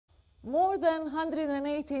More than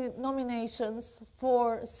 180 nominations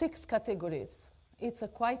for 6 categories. It's a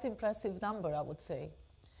quite impressive number, I would say.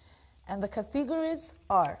 And the categories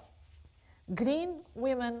are Green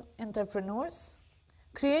Women Entrepreneurs,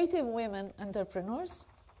 Creative Women Entrepreneurs,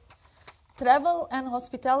 Travel and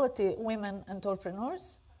Hospitality Women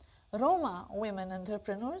Entrepreneurs, Roma Women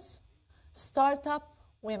Entrepreneurs, Startup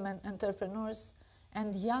Women Entrepreneurs,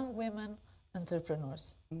 and Young Women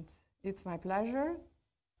Entrepreneurs. And it's my pleasure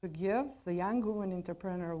to give the Young Women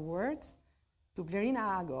Entrepreneur Award to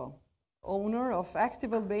Blerina Ago, owner of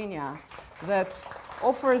Active Albania, that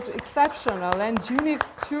offers exceptional and unique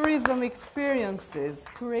tourism experiences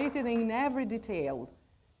curated in every detail.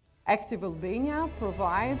 Active Albania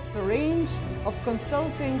provides a range of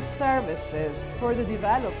consulting services for the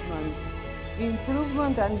development,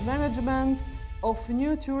 improvement and management of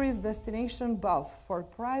new tourist destinations both for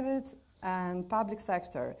private and public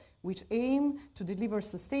sector, which aim to deliver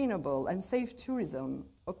sustainable and safe tourism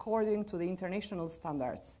according to the international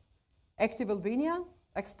standards. Active Albania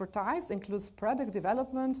expertise includes product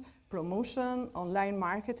development, promotion, online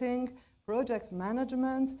marketing, project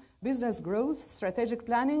management, business growth, strategic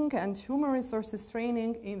planning, and human resources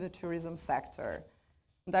training in the tourism sector.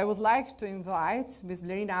 And I would like to invite Ms.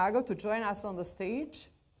 Blerina Ago to join us on the stage.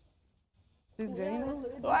 Please, Blerina.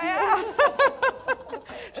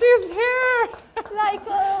 She's here! Like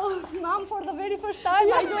mom for the very first time,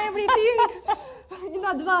 I do everything in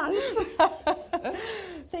advance.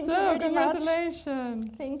 Thank you very congratulations.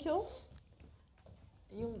 much. Thank you.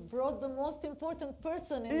 You brought the most important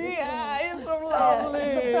person in this room. Yeah, it's so lovely.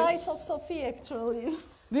 The prize of Sophie, actually.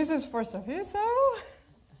 This is for Sophie, so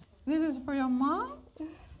this is for your mom.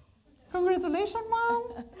 Congratulations,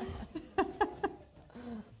 mom.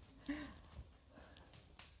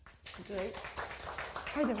 Great.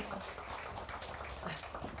 Hi there.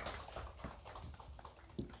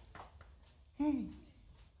 Hey.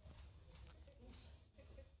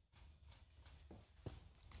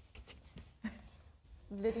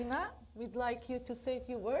 Blerina, we'd like you to say a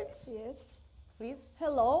few words. Yes. Please.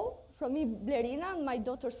 Hello, from me, Blerina, and my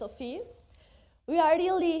daughter Sophie. We are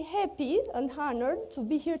really happy and honored to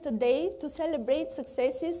be here today to celebrate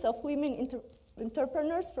successes of women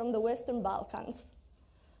entrepreneurs from the Western Balkans.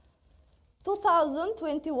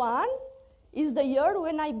 2021 is the year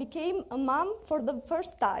when I became a mom for the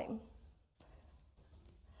first time.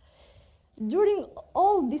 During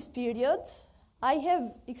all this period, I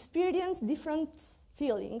have experienced different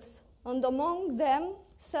feelings, and among them,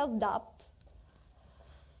 self-doubt,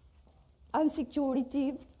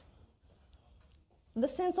 insecurity, the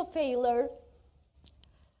sense of failure.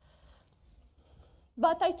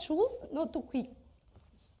 But I choose not to quit.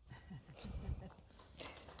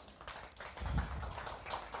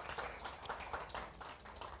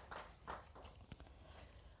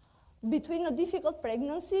 Between a difficult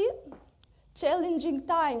pregnancy, challenging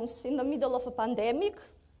times in the middle of a pandemic,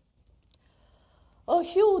 a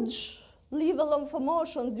huge level of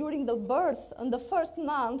emotions during the birth and the first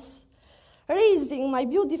months, raising my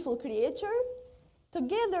beautiful creature,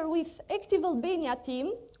 together with Active Albania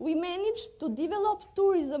team, we managed to develop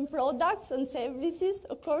tourism products and services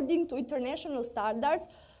according to international standards,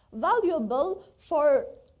 valuable for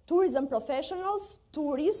tourism professionals,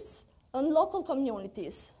 tourists, and local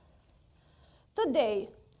communities. Today,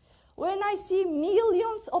 when I see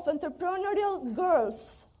millions of entrepreneurial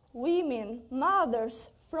girls, women, mothers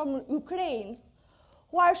from Ukraine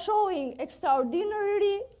who are showing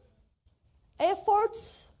extraordinary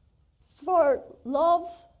efforts for love,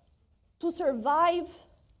 to survive,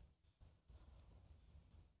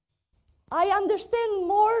 I understand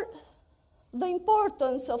more the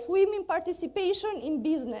importance of women participation in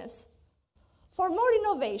business for more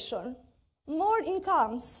innovation, more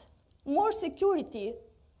incomes, more security,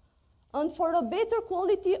 and for a better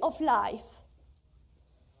quality of life.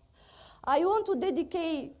 I want to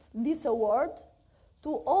dedicate this award to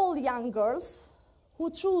all young girls who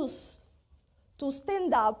choose to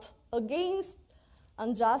stand up against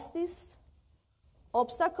injustice,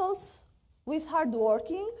 obstacles, with hard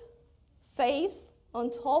working, faith,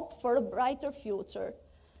 and hope for a brighter future.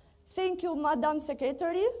 Thank you, Madam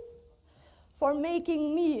Secretary, for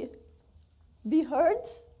making me be heard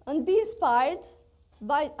and be inspired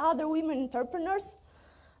by other women entrepreneurs.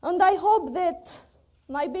 And I hope that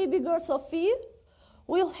my baby girl Sophie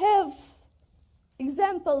will have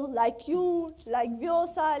example like you, like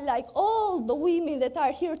Vjosa, like all the women that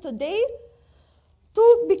are here today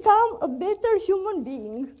to become a better human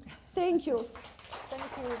being. Thank you.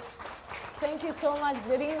 Thank you. Thank you so much,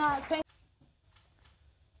 Blerina.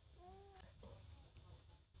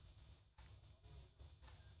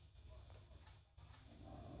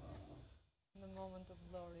 moment of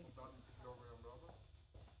glory. Om dat niet de glory umbrella.